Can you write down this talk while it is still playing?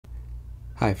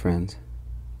Hi friends,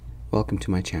 welcome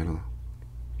to my channel.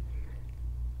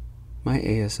 My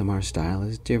ASMR style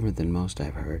is different than most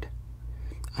I've heard.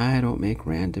 I don't make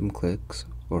random clicks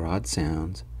or odd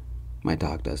sounds. My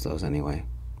dog does those anyway.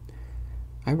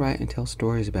 I write and tell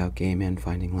stories about gay men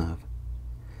finding love.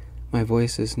 My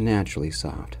voice is naturally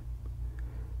soft,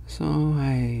 so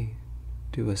I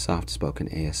do a soft-spoken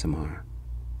ASMR.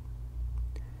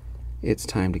 It's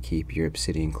time to keep your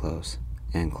obsidian close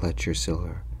and clutch your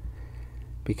silver,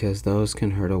 because those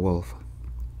can hurt a wolf.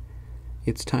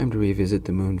 It's time to revisit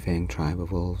the Moonfang tribe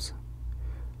of wolves.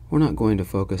 We're not going to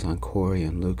focus on Corey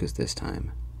and Lucas this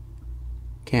time.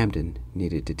 Camden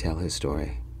needed to tell his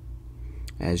story.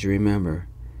 As you remember,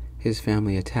 his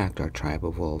family attacked our tribe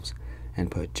of wolves and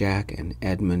put Jack and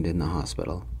Edmund in the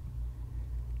hospital.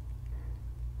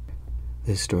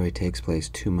 This story takes place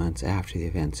 2 months after the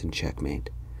events in Checkmate,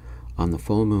 on the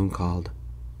full moon called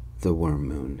the Worm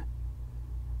Moon.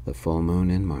 The full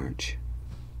moon in March.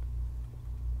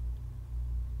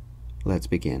 Let's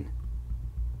begin.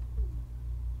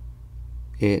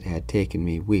 It had taken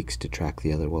me weeks to track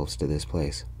the other wolves to this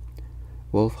place.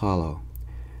 Wolf Hollow.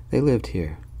 They lived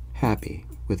here, happy,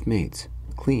 with mates,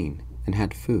 clean, and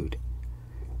had food.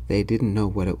 They didn't know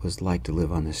what it was like to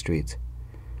live on the streets.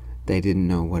 They didn't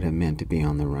know what it meant to be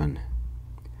on the run.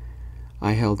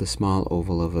 I held a small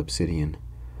oval of obsidian,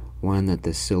 one that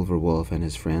the silver wolf and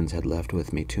his friends had left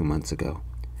with me 2 months ago,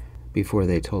 before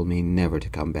they told me never to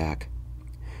come back.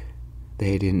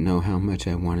 They didn't know how much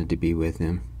I wanted to be with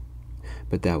them,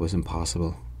 but that was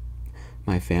impossible.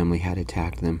 My family had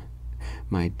attacked them.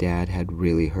 My dad had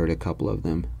really hurt a couple of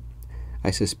them.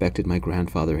 I suspected my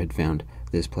grandfather had found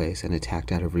this place and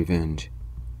attacked out of revenge.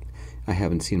 I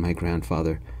haven't seen my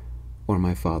grandfather or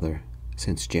my father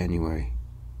since January.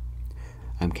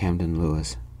 I'm Camden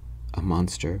Lewis, a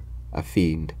monster, a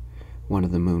fiend, one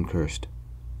of the moon-cursed,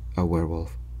 a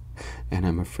werewolf, and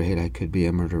I'm afraid I could be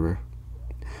a murderer.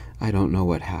 I don't know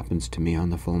what happens to me on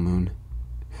the full moon.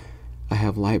 I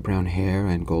have light brown hair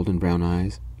and golden brown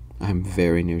eyes. I'm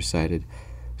very nearsighted,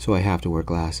 so I have to wear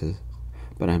glasses,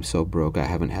 but I'm so broke I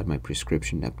haven't had my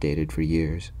prescription updated for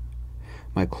years.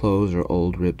 My clothes are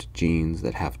old ripped jeans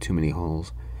that have too many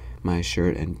holes. My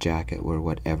shirt and jacket were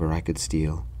whatever I could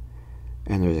steal.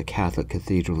 And there's a Catholic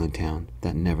cathedral in town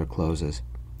that never closes.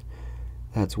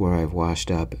 That's where I've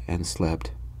washed up and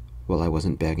slept while I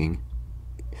wasn't begging.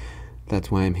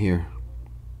 That's why I'm here.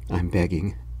 I'm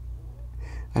begging.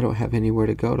 I don't have anywhere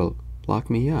to go to lock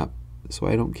me up, so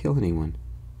I don't kill anyone.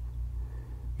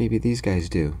 Maybe these guys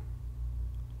do.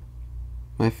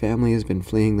 My family has been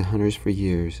fleeing the hunters for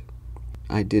years.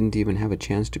 I didn't even have a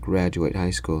chance to graduate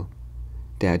high school.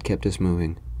 Dad kept us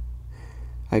moving.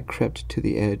 I crept to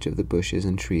the edge of the bushes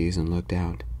and trees and looked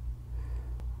out.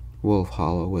 Wolf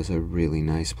Hollow was a really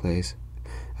nice place.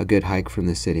 A good hike from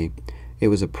the city. It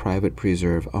was a private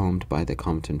preserve owned by the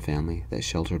Compton family that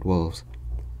sheltered wolves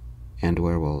and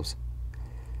werewolves.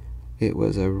 It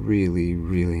was a really,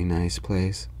 really nice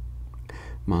place.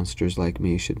 Monsters like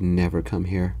me should never come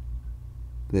here.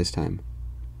 This time,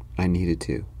 I needed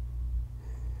to.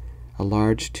 A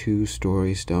large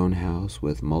 2-story stone house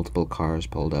with multiple cars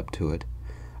pulled up to it.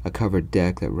 A covered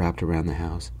deck that wrapped around the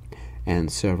house,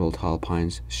 and several tall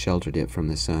pines sheltered it from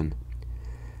the sun.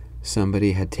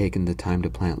 Somebody had taken the time to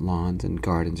plant lawns and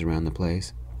gardens around the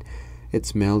place. It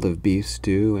smelled of beef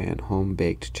stew and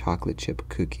home-baked chocolate chip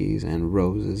cookies and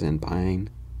roses and pine.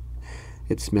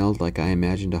 It smelled like I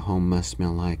imagined a home must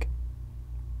smell like.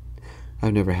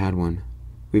 I've never had one.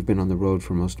 We've been on the road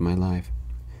for most of my life.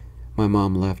 My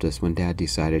mom left us when Dad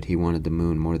decided he wanted the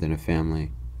moon more than a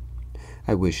family.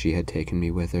 I wish she had taken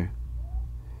me with her.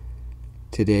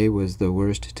 Today was the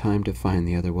worst time to find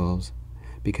the other wolves,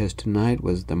 because tonight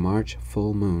was the March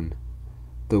full moon,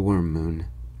 the worm moon.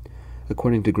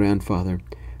 According to Grandfather,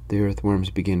 the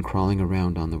earthworms begin crawling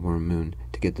around on the worm moon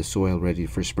to get the soil ready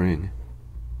for spring.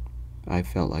 I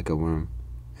felt like a worm,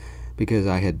 because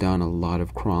I had done a lot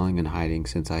of crawling and hiding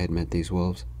since I had met these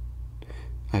wolves.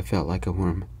 I felt like a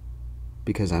worm,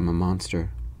 because I'm a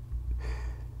monster.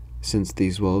 Since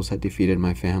these wolves had defeated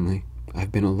my family,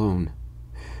 I've been alone.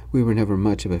 We were never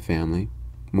much of a family,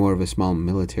 more of a small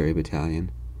military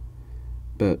battalion.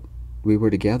 But we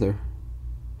were together.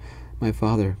 My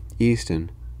father, Easton,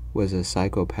 was a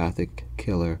psychopathic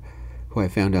killer who I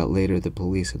found out later the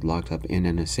police had locked up in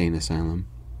an insane asylum.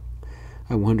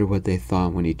 I wonder what they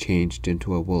thought when he changed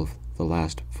into a wolf the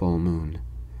last full moon.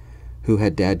 Who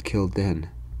had Dad killed then?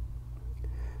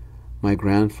 My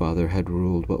grandfather had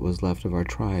ruled what was left of our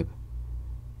tribe.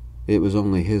 It was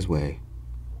only his way,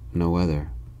 no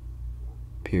other.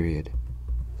 Period.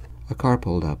 A car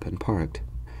pulled up and parked,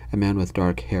 A man with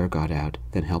dark hair got out,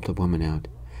 then helped a woman out.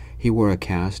 He wore a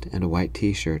cast and a white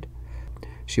t-shirt.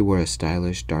 She wore a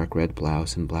stylish dark red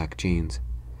blouse and black jeans.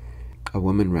 A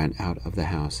woman ran out of the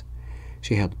house.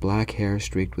 She had black hair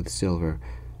streaked with silver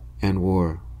and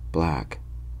wore black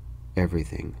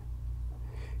everything.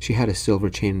 She had a silver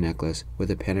chain necklace with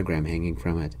a pentagram hanging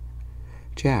from it.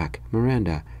 "Jack,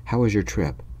 Miranda, how was your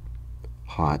trip?"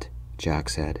 "Hot," Jack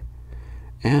said.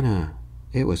 "Anna,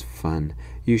 it was fun.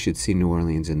 You should see New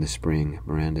Orleans in the spring,"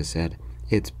 Miranda said.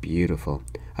 "It's beautiful.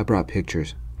 I brought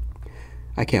pictures."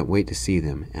 "I can't wait to see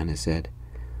them," Anna said.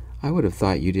 "I would have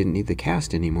thought you didn't need the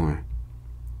cast anymore."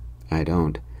 "I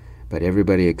don't, but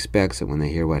everybody expects it when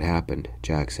they hear what happened,"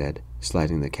 Jack said,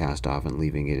 sliding the cast off and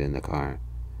leaving it in the car.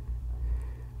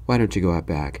 "Why don't you go out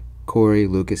back? Corey,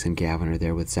 Lucas, and Gavin are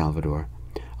there with Salvador.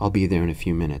 I'll be there in a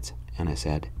few minutes," Anna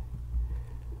said.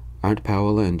 "Aren't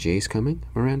Paola and Jace coming?"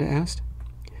 Miranda asked.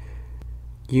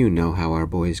 "You know how our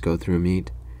boys go through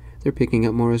meat. They're picking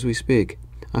up more as we speak.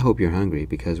 I hope you're hungry,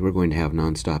 because we're going to have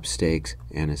non-stop steaks,"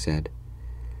 Anna said.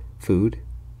 "Food?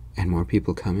 And more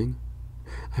people coming?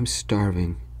 I'm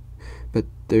starving. But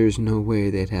there's no way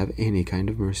they'd have any kind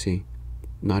of mercy.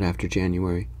 Not after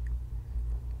January."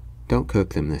 "Don't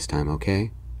cook them this time,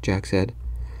 okay?" Jack said.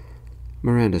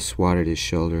 Miranda swatted his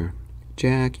shoulder.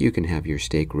 "Jack, you can have your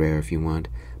steak rare if you want,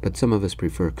 but some of us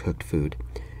prefer cooked food.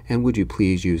 And would you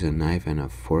please use a knife and a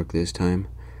fork this time?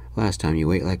 Last time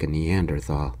you ate like a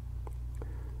Neanderthal."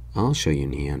 "I'll show you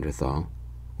Neanderthal.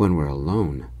 When we're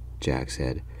alone," Jack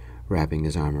said, wrapping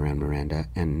his arm around Miranda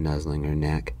and nuzzling her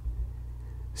neck.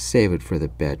 "Save it for the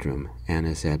bedroom,"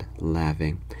 Anna said,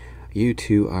 laughing. "You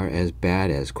two are as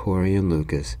bad as Corey and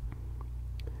Lucas."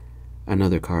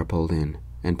 Another car pulled in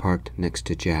and parked next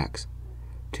to Jack's.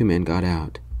 Two men got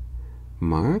out.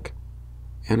 "Mark?"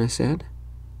 Anna said,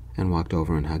 and walked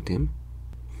over and hugged him.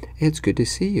 "It's good to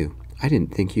see you. I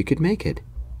didn't think you could make it."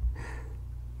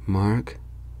 Mark?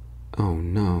 Oh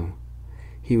no,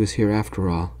 he was here after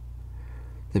all.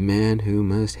 The man who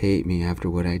must hate me after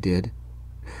what I did.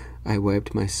 I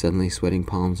wiped my suddenly sweating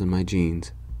palms on my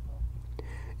jeans.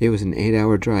 "It was an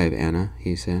 8-hour drive, Anna,"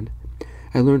 he said.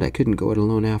 "I learned I couldn't go it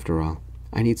alone after all.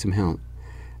 I need some help.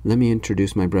 Let me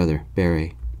introduce my brother,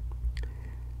 Barry."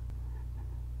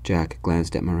 Jack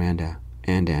glanced at Miranda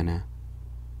and Anna,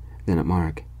 then at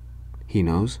Mark. "He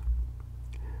knows?"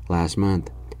 "Last month,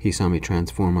 he saw me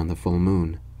transform on the full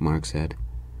moon," Mark said.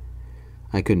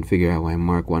 "I couldn't figure out why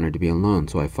Mark wanted to be alone,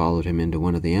 so I followed him into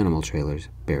one of the animal trailers,"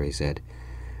 Barry said.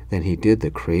 "Then he did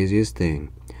the craziest thing.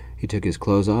 He took his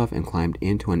clothes off and climbed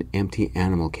into an empty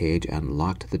animal cage and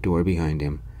locked the door behind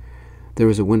him. There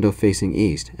was a window facing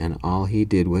east, and all he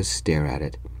did was stare at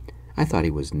it. I thought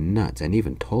he was nuts and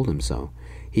even told him so.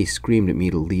 He screamed at me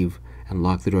to leave and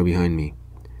lock the door behind me.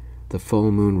 The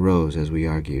full moon rose as we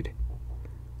argued."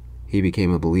 "He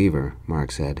became a believer,"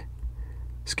 Mark said.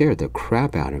 "Scared the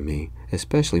crap out of me,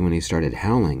 especially when he started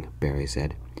howling," Barry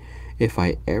said. "If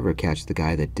I ever catch the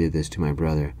guy that did this to my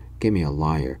brother, give me a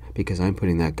liar, because I'm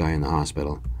putting that guy in the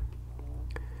hospital."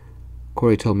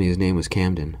 "Corey told me his name was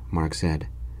Camden," Mark said,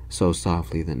 so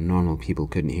softly that normal people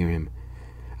couldn't hear him.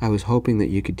 "I was hoping that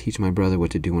you could teach my brother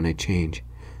what to do when I change.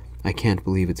 I can't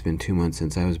believe it's been 2 months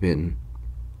since I was bitten.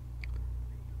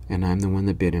 And I'm the one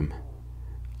that bit him.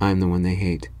 I'm the one they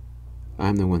hate.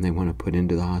 I'm the one they want to put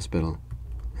into the hospital.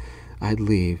 I'd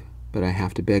leave, but I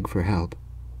have to beg for help.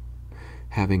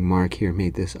 Having Mark here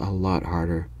made this a lot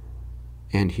harder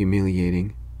and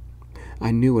humiliating.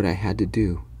 I knew what I had to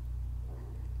do."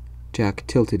 Jack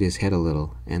tilted his head a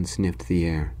little and sniffed the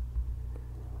air.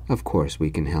 "Of course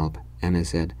we can help," Anna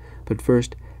said. "But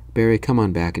first, Barry, come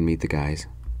on back and meet the guys."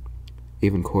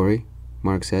 "Even Corey?"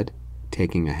 Mark said,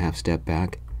 taking a half step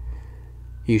back.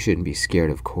 "You shouldn't be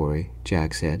scared of Corey,"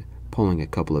 Jack said, pulling a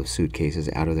couple of suitcases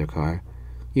out of their car.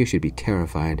 "You should be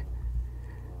terrified."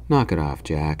 "Knock it off,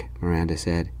 Jack," Miranda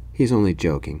said. "He's only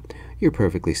joking. You're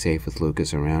perfectly safe with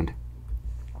Lucas around."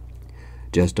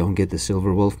 "Just don't get the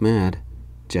Silver Wolf mad,"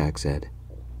 Jack said.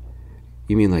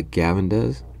 "You mean like Gavin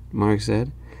does?" Mark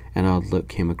said. An odd look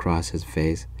came across his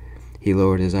face. He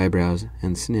lowered his eyebrows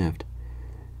and sniffed.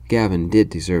 "Gavin did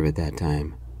deserve it that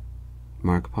time."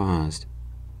 Mark paused.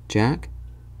 "Jack,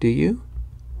 do you?"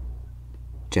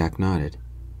 Jack nodded.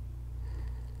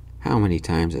 "How many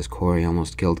times has Corey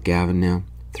almost killed Gavin now?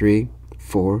 3?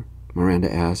 4?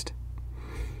 Miranda asked.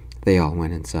 They all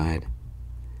went inside.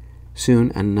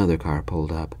 Soon another car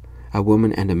pulled up. A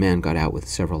woman and a man got out with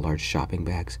several large shopping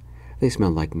bags. They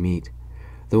smelled like meat.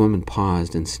 The woman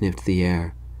paused and sniffed the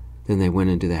air. Then they went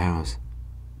into the house.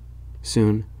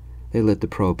 Soon they lit the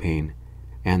propane,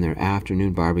 and their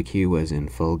afternoon barbecue was in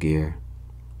full gear.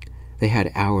 They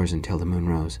had hours until the moon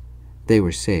rose. They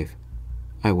were safe.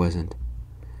 I wasn't.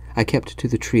 I kept to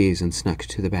the trees and snuck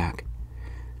to the back.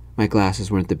 My glasses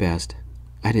weren't the best.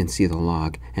 I didn't see the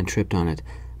log and tripped on it.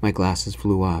 My glasses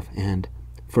flew off, and,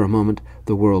 for a moment,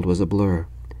 the world was a blur.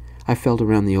 I felt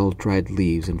around the old dried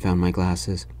leaves and found my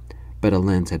glasses, but a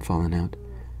lens had fallen out.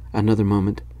 Another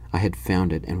moment, I had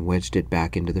found it and wedged it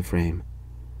back into the frame.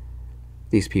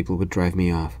 These people would drive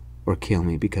me off or kill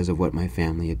me because of what my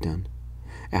family had done,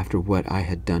 after what I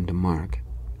had done to Mark.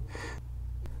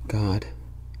 God,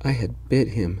 I had bit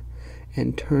him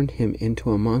and turned him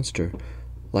into a monster,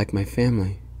 like my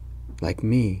family, like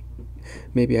me.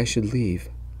 Maybe I should leave.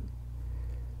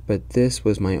 But this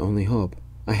was my only hope.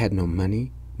 I had no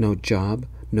money, no job,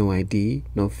 no ID,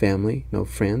 no family, no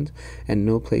friends, and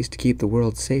no place to keep the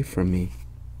world safe from me.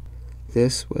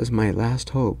 This was my last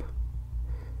hope.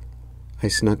 I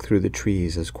snuck through the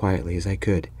trees as quietly as I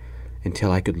could,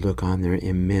 until I could look on their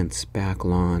immense back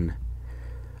lawn.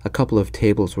 A couple of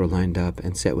tables were lined up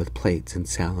and set with plates and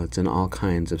salads and all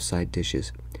kinds of side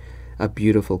dishes. A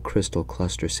beautiful crystal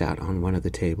cluster sat on one of the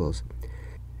tables.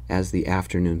 As the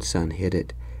afternoon sun hit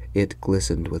it, it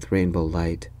glistened with rainbow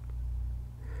light.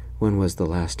 When was the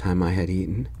last time I had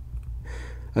eaten?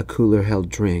 A cooler held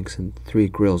drinks, and 3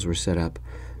 grills were set up,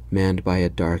 manned by a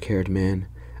dark-haired man,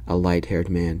 a light-haired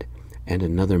man, and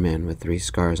another man with 3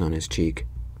 scars on his cheek.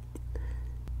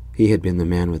 He had been the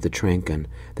man with the tranq gun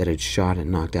that had shot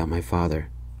and knocked out my father.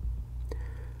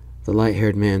 The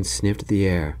light-haired man sniffed the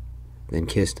air, then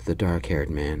kissed the dark-haired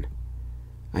man.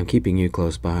 "I'm keeping you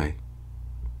close by."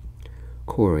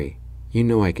 "Corey, you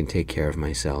know I can take care of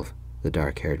myself," the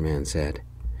dark-haired man said.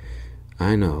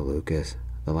 "I know, Lucas,"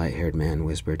 the light-haired man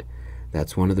whispered.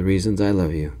 "That's one of the reasons I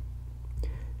love you."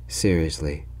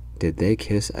 Seriously, did they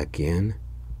kiss again?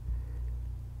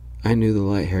 I knew the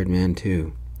light-haired man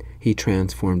too. He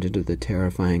transformed into the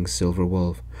terrifying silver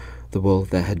wolf, the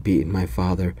wolf that had beaten my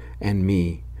father and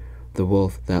me, the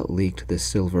wolf that leaked the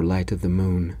silver light of the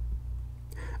moon.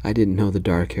 I didn't know the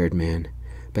dark-haired man,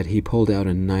 but he pulled out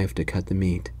a knife to cut the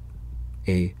meat.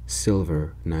 A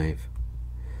silver knife.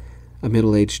 A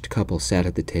middle-aged couple sat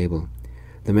at the table.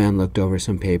 The man looked over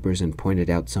some papers and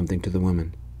pointed out something to the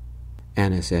woman.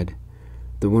 Anna said,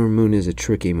 "The worm moon is a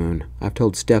tricky moon. I've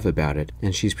told Steph about it,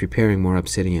 and she's preparing more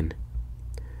obsidian."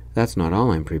 "That's not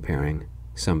all I'm preparing,"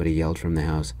 somebody yelled from the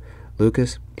house.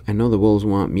 "Lucas, I know the wolves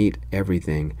want meat,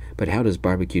 everything, but how does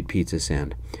barbecued pizza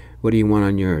sound? What do you want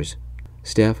on yours?"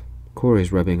 "Steph,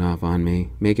 Corey's rubbing off on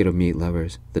me. Make it of meat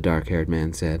lovers," the dark-haired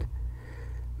man said.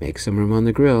 "Make some room on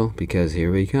the grill, because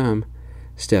here we come."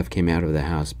 Steph came out of the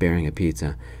house bearing a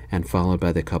pizza, and followed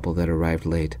by the couple that arrived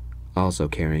late, also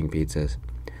carrying pizzas.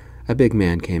 A big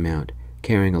man came out,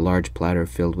 carrying a large platter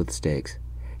filled with steaks.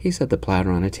 He set the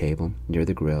platter on a table near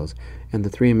the grills, and the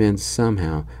 3 men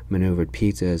somehow maneuvered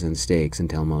pizzas and steaks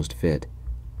until most fit.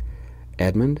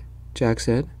 "Edmund," Jack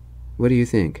said, "what do you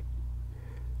think?"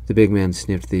 The big man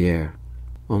sniffed the air.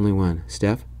 "Only one.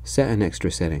 Steph, set an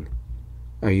extra setting."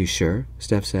 "Are you sure?"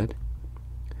 Steph said.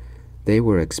 They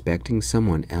were expecting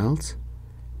someone else?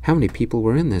 How many people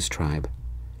were in this tribe?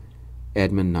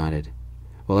 Edmund nodded.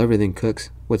 "While everything cooks,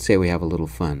 what say we have a little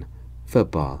fun?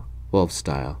 Football, wolf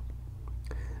style."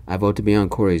 "I vote to be on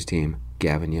Corey's team,"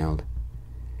 Gavin yelled.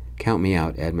 "Count me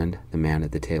out, Edmund," the man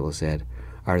at the table said.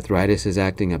 "Arthritis is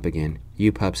acting up again.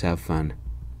 You pups have fun."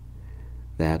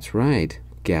 "That's right,"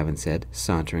 Gavin said,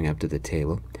 sauntering up to the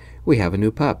table. "We have a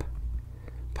new pup."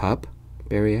 "Pup?"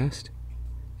 Barry asked.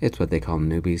 "It's what they call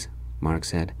newbies," Mark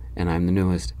said, "and I'm the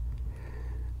newest."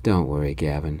 "Don't worry,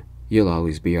 Gavin. You'll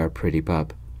always be our pretty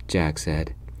pup," Jack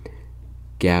said.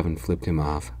 Gavin flipped him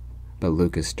off, but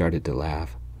Lucas started to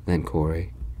laugh, then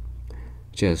Corey.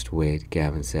 "Just wait,"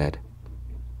 Gavin said.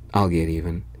 "I'll get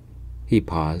even." He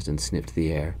paused and sniffed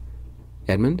the air.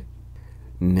 "Edmund?"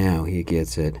 "Now he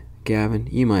gets it. Gavin,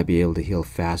 you might be able to heal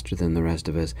faster than the rest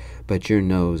of us, but your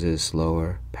nose is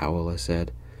slower," Paola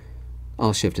said.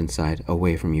 "I'll shift inside,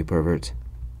 away from you perverts."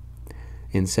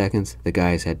 In seconds, the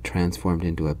guys had transformed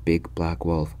into a big black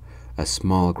wolf, a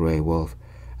small gray wolf,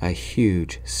 a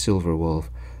huge silver wolf,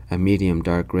 a medium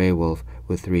dark gray wolf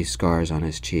with 3 scars on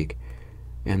his cheek,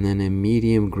 and then a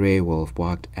medium gray wolf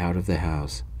walked out of the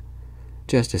house.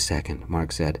 "Just a second,"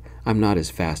 Mark said. "I'm not as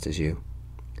fast as you."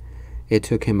 It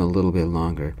took him a little bit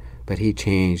longer, but he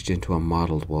changed into a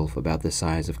mottled wolf about the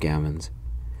size of Gavin's.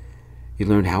 "You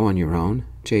learned how on your own?"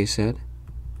 Jay said.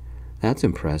 "That's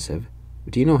impressive.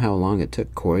 Do you know how long it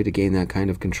took Corey to gain that kind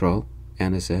of control?"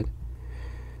 Anna said.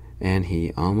 "And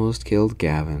he almost killed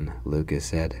Gavin," Lucas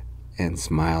said, and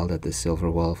smiled at the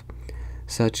silver wolf.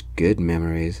 "Such good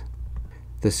memories."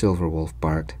 The silver wolf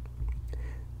barked.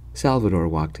 Salvador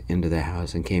walked into the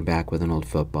house and came back with an old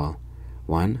football.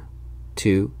 1,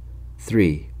 2,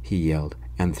 3, he yelled,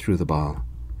 and threw the ball.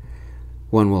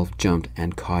 One wolf jumped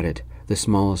and caught it. The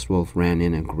smallest wolf ran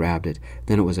in and grabbed it.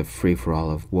 Then it was a free-for-all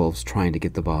of wolves trying to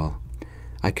get the ball.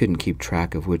 I couldn't keep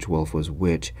track of which wolf was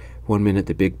which. 1 minute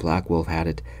the big black wolf had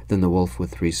it, then the wolf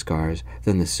with 3 scars,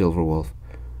 then the silver wolf.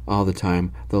 All the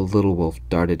time, the little wolf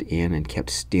darted in and kept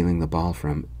stealing the ball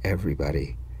from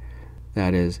everybody.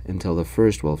 That is, until the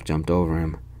first wolf jumped over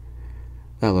him.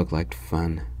 That looked like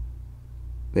fun.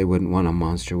 They wouldn't want a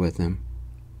monster with them.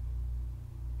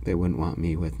 They wouldn't want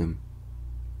me with them.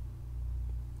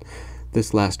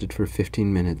 This lasted for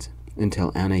 15 minutes,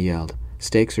 until Anna yelled,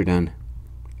 "Steaks are done."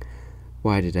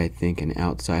 Why did I think an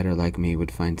outsider like me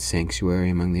would find sanctuary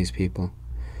among these people?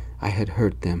 I had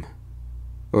hurt them,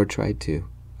 or tried to.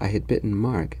 I had bitten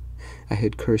Mark. I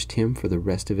had cursed him for the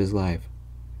rest of his life.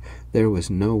 There was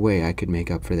no way I could make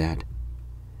up for that.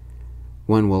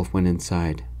 One wolf went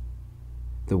inside.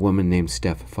 The woman named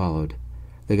Steph followed.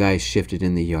 The guys shifted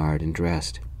in the yard and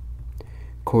dressed.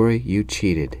 "Corey, you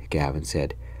cheated," Gavin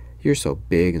said. "You're so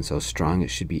big and so strong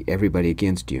it should be everybody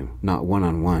against you, not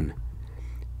one-on-one."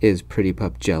 "Is Pretty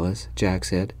Pup jealous?" Jack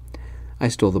said. "I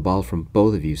stole the ball from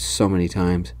both of you so many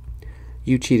times."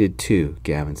 "You cheated too,"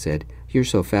 Gavin said. "You're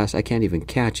so fast I can't even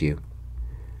catch you."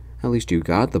 "At least you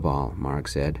got the ball," Mark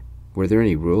said. "Were there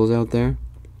any rules out there?"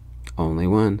 "Only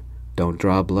one. Don't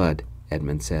draw blood,"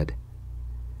 Edmund said.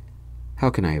 How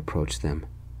can I approach them?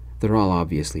 They're all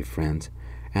obviously friends,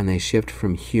 and they shift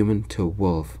from human to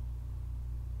wolf.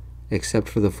 Except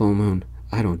for the full moon,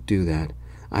 I don't do that.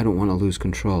 I don't want to lose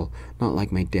control, not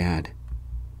like my dad.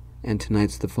 And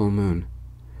tonight's the full moon.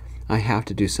 I have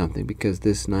to do something because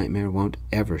this nightmare won't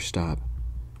ever stop.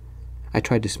 I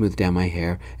tried to smooth down my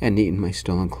hair and neaten my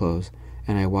stolen clothes,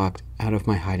 and I walked out of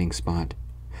my hiding spot.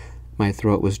 My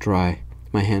throat was dry,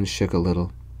 my hands shook a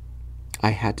little.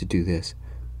 I had to do this,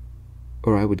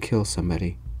 or I would kill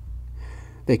somebody.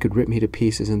 They could rip me to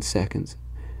pieces in seconds.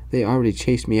 They already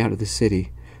chased me out of the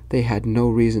city. They had no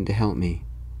reason to help me,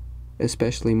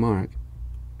 especially Mark.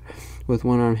 With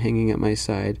one arm hanging at my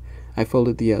side, I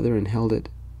folded the other and held it,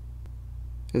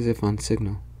 as if on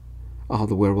signal. All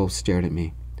the werewolves stared at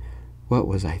me. What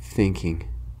was I thinking?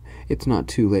 It's not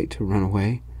too late to run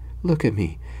away. Look at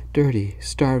me, dirty,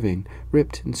 starving,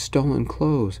 ripped and stolen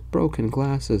clothes, broken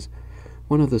glasses.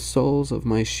 One of the soles of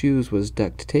my shoes was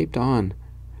duct-taped on.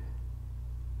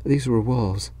 These were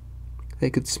wolves. They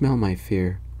could smell my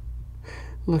fear.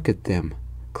 Look at them,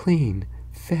 clean,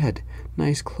 fed,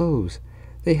 nice clothes.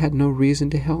 They had no reason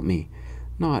to help me,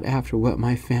 not after what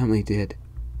my family did.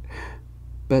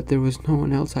 But there was no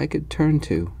one else I could turn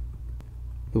to.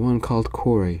 The one called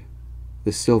Corey,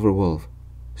 the silver wolf,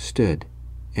 stood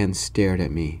and stared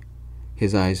at me.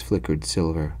 His eyes flickered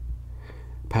silver.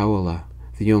 Paola,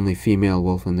 the only female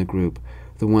wolf in the group,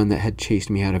 the one that had chased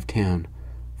me out of town,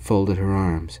 folded her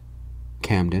arms.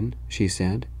 "Camden," she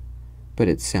said, but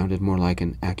it sounded more like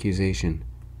an accusation.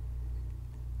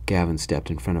 Gavin stepped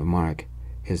in front of Mark,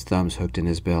 his thumbs hooked in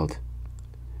his belt.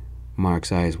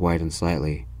 Mark's eyes widened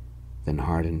slightly, then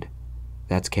hardened.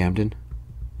 "That's Camden?"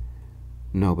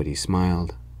 Nobody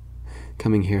smiled.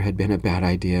 Coming here had been a bad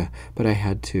idea, but I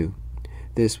had to.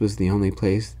 This was the only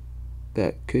place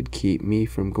that could keep me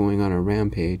from going on a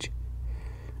rampage.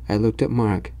 I looked at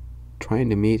Mark, trying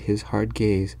to meet his hard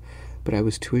gaze, but I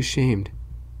was too ashamed.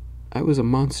 I was a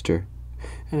monster,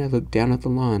 and I looked down at the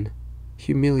lawn,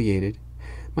 humiliated.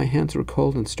 My hands were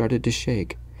cold and started to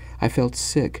shake. I felt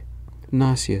sick,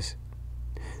 nauseous.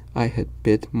 I had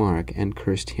bit Mark and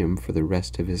cursed him for the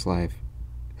rest of his life.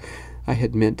 I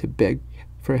had meant to beg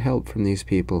for help from these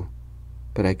people,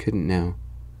 but I couldn't now.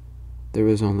 There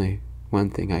was only one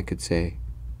thing I could say.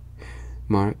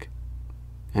 "Mark,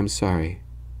 I'm sorry,"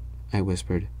 I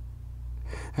whispered.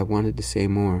 I wanted to say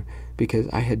more, because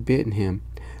I had bitten him.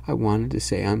 I wanted to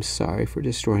say, "I'm sorry for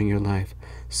destroying your life,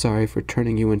 sorry for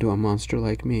turning you into a monster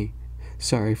like me,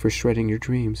 sorry for shredding your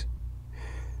dreams."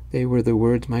 They were the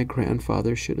words my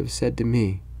grandfather should have said to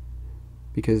me,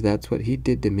 because that's what he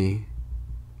did to me.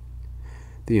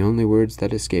 The only words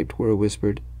that escaped were a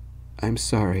whispered, "I'm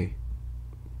sorry."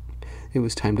 It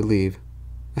was time to leave.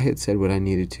 I had said what I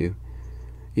needed to.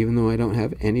 Even though I don't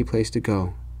have any place to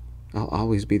go, I'll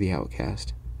always be the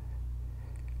outcast.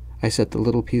 I set the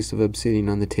little piece of obsidian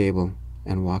on the table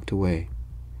and walked away.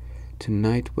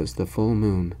 Tonight was the full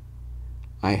moon.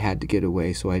 I had to get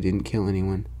away so I didn't kill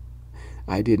anyone.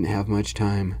 I didn't have much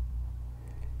time.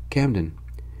 "Camden,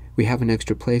 we have an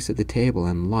extra place at the table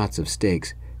and lots of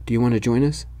steaks. Do you want to join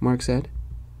us?" Mark said.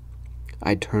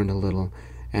 I turned a little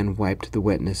and wiped the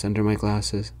wetness under my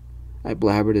glasses. I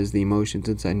blabbered as the emotions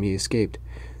inside me escaped.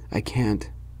 "I can't.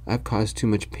 I've caused too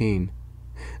much pain.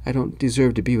 I don't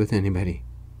deserve to be with anybody,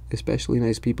 especially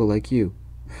nice people like you.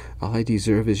 All I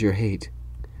deserve is your hate."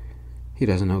 "He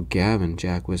doesn't know Gavin,"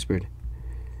 Jack whispered.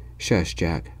 "Shush,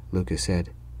 Jack," Lucas said.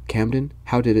 "Camden,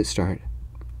 how did it start?"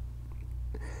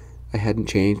 "I hadn't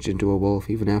changed into a wolf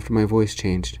even after my voice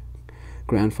changed.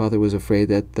 Grandfather was afraid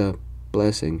that the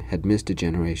blessing had missed a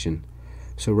generation,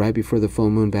 so right before the full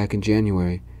moon back in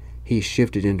January, he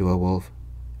shifted into a wolf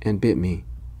and bit me,"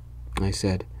 I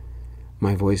said,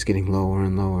 my voice getting lower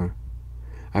and lower.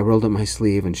 I rolled up my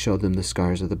sleeve and showed them the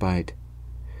scars of the bite.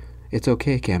 "It's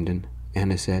okay, Camden,"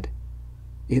 Anna said.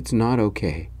 "It's not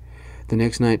okay. The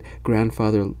next night,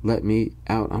 Grandfather let me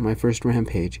out on my first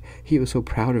rampage. He was so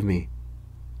proud of me.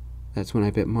 That's when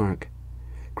I bit Mark.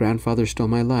 Grandfather stole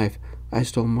my life. I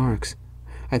stole Mark's.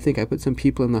 I think I put some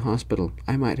people in the hospital.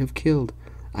 I might have killed.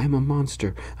 I'm a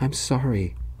monster. I'm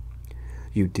sorry."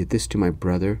 "You did this to my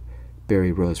brother?"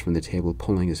 Barry rose from the table,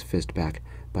 pulling his fist back.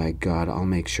 "By God, I'll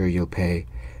make sure you'll pay."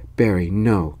 "Barry,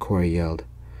 no!" Corey yelled.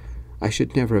 "I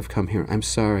should never have come here. I'm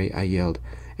sorry," I yelled,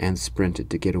 and sprinted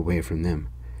to get away from them.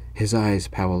 "His eyes,"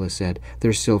 Paola said.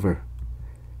 "They're silver."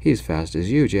 "He's fast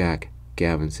as you, Jack,"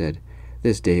 Gavin said.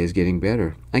 "This day is getting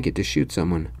better. I get to shoot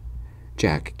someone."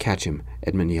 "Jack, catch him,"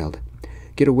 Edmund yelled.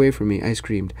 "Get away from me," I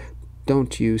screamed.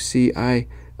 "Don't you see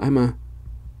I'm a—"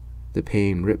 The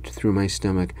pain ripped through my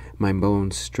stomach. My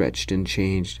bones stretched and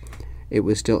changed. It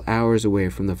was still hours away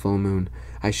from the full moon.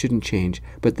 I shouldn't change,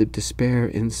 but the despair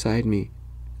inside me,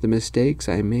 the mistakes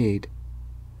I made.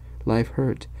 Life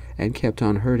hurt and kept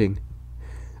on hurting.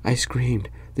 I screamed.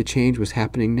 The change was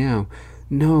happening now.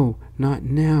 "No, not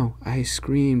now," I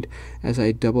screamed as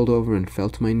I doubled over and fell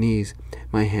to my knees.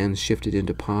 My hands shifted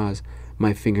into paws.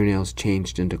 My fingernails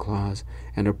changed into claws,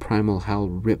 and a primal howl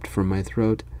ripped from my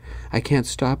throat. "I can't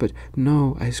stop it.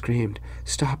 No," I screamed.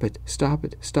 "Stop it, stop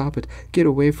it, stop it. Get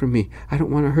away from me. I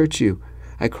don't want to hurt you."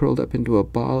 I curled up into a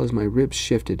ball as my ribs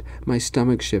shifted, my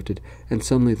stomach shifted, and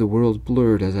suddenly the world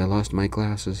blurred as I lost my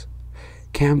glasses.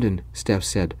 "Camden," Steph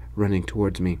said, running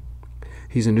towards me.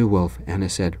 "He's a new wolf," Anna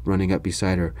said, running up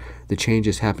beside her. "The change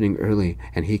is happening early,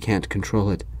 and he can't control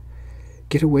it."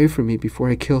 "Get away from me before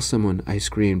I kill someone," I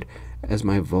screamed, as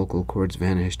my vocal cords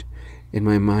vanished. In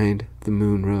my mind, the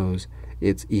moon rose,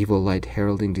 its evil light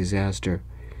heralding disaster.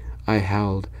 I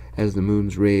howled as the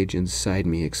moon's rage inside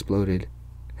me exploded.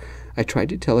 I tried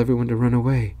to tell everyone to run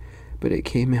away, but it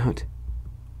came out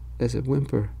as a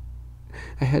whimper.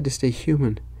 I had to stay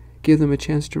human, give them a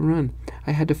chance to run.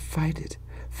 I had to fight it,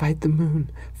 fight the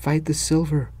moon, fight the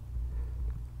silver.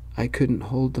 I couldn't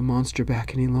hold the monster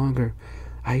back any longer.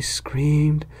 I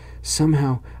screamed.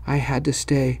 Somehow I had to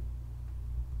stay.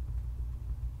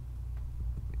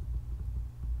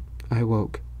 I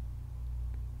woke.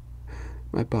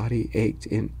 My body ached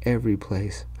in every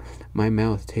place. My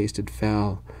mouth tasted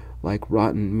foul, like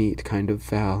rotten meat kind of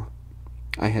foul.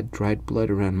 I had dried blood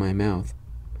around my mouth.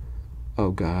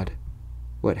 Oh God,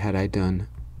 what had I done?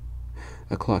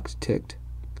 A clock ticked.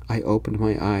 I opened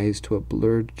my eyes to a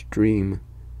blurred dream.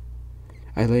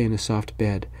 I lay in a soft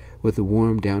bed with a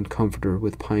warm down comforter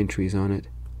with pine trees on it.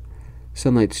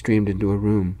 Sunlight streamed into a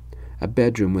room, a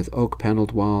bedroom with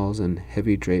oak-paneled walls and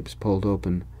heavy drapes pulled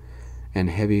open, and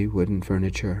heavy wooden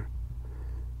furniture.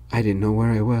 I didn't know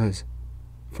where I was.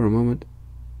 For a moment,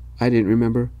 I didn't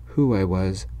remember who I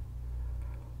was.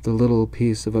 The little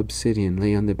piece of obsidian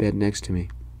lay on the bed next to me.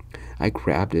 I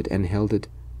grabbed it and held it,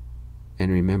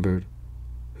 and remembered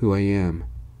who I am.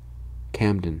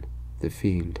 Camden, the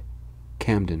fiend.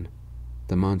 Camden,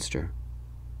 the monster.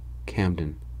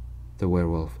 Camden, the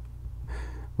werewolf.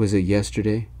 Was it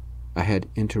yesterday I had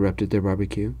interrupted their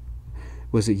barbecue?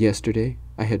 Was it yesterday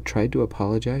I had tried to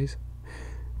apologize?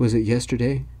 Was it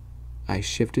yesterday I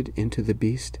shifted into the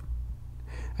beast?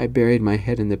 I buried my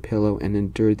head in the pillow and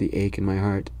endured the ache in my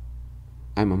heart.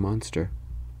 I'm a monster.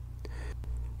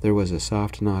 There was a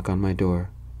soft knock on my door.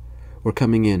 "We're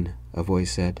coming in," a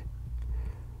voice said.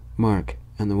 Mark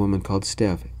and the woman called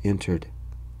Steph entered.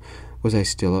 Was I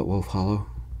still at Wolf Hollow?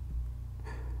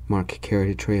 Mark carried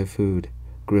a tray of food,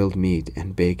 grilled meat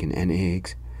and bacon and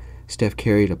eggs. Steph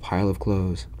carried a pile of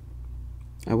clothes.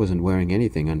 I wasn't wearing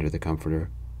anything under the comforter.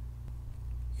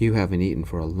 "You haven't eaten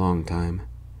for a long time.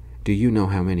 Do you know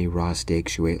how many raw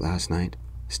steaks you ate last night?"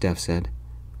 Steph said.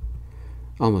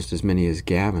 "Almost as many as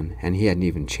Gavin, and he hadn't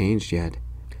even changed yet.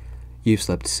 You've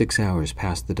slept 6 hours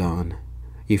past the dawn.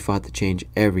 You fought the change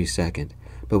every second,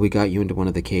 but we got you into one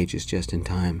of the cages just in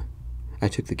time. I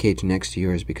took the cage next to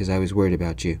yours because I was worried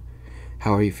about you.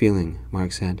 How are you feeling?"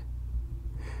 Mark said.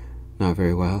 "Not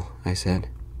very well," I said.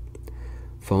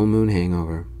 "Full moon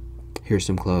hangover. Here's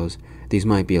some clothes. These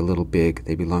might be a little big.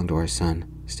 They belong to our son,"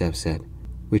 Steph said.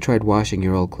 "We tried washing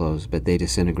your old clothes, but they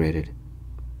disintegrated.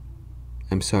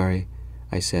 "I'm sorry,"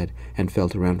 I said, and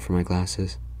felt around for my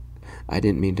glasses. "I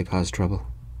didn't mean to cause trouble."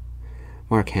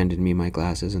 Mark handed me my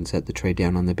glasses and set the tray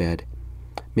down on the bed.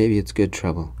 "Maybe it's good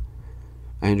trouble.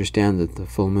 I understand that the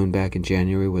full moon back in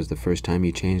January was the first time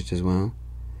you changed as well.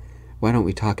 Why don't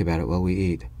we talk about it while we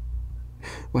eat?"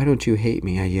 "Why don't you hate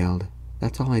me?" I yelled.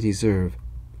 "That's all I deserve."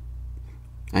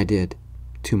 "I did,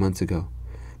 2 months ago,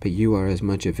 but you are as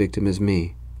much a victim as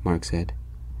me," Mark said.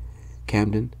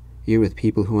 "Camden, you're with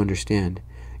people who understand.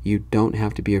 You don't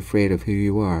have to be afraid of who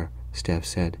you are," Steph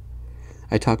said.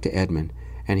 "I talked to Edmund,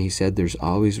 and he said there's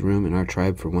always room in our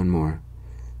tribe for one more.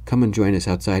 Come and join us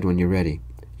outside when you're ready.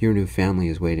 Your new family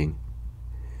is waiting."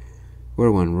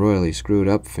 "We're one royally screwed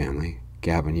up family,"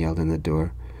 Gavin yelled in the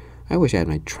door. "I wish I had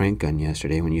my trank gun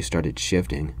yesterday when you started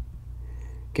shifting."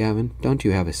 "Gavin, don't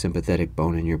you have a sympathetic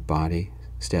bone in your body?"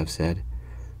 Steph said.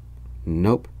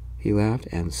 "Nope," he laughed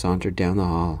and sauntered down the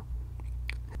hall.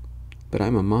 "But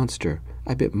I'm a monster.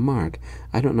 I bit Mark.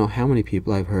 I don't know how many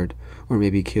people I've hurt, or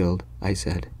maybe killed," I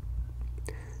said.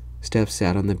 Steph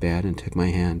sat on the bed and took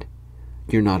my hand.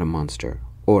 "You're not a monster,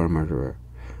 or a murderer.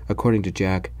 According to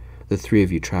Jack, the 3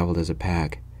 of you traveled as a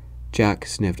pack. Jack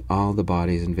sniffed all the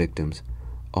bodies and victims.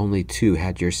 Only 2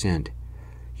 had your scent.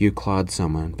 You clawed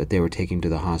someone, but they were taken to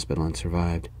the hospital and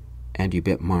survived. And you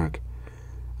bit Mark.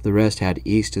 The rest had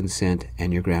Easton's scent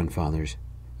and your grandfather's.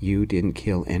 You didn't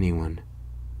kill anyone."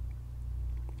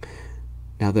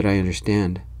 "Now that I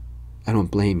understand, I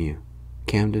don't blame you.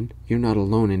 Camden, you're not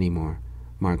alone anymore,"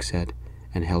 Mark said,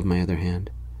 and held my other hand.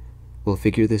 "We'll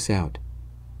figure this out.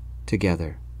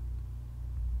 Together."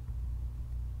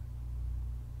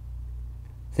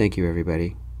 Thank you,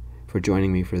 everybody, for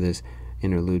joining me for this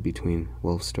interlude between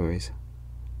wolf stories.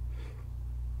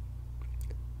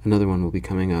 Another one will be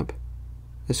coming up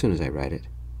as soon as I write it.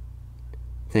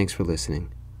 Thanks for listening.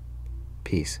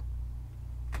 Peace.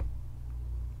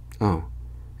 Oh,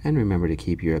 and remember to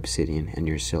keep your obsidian and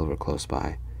your silver close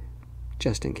by,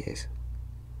 just in case.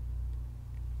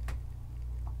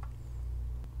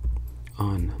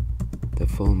 On the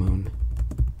full moon,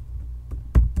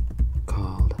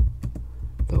 called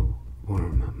the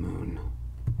worm moon,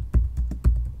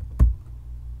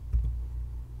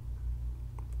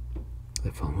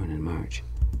 the full moon in March,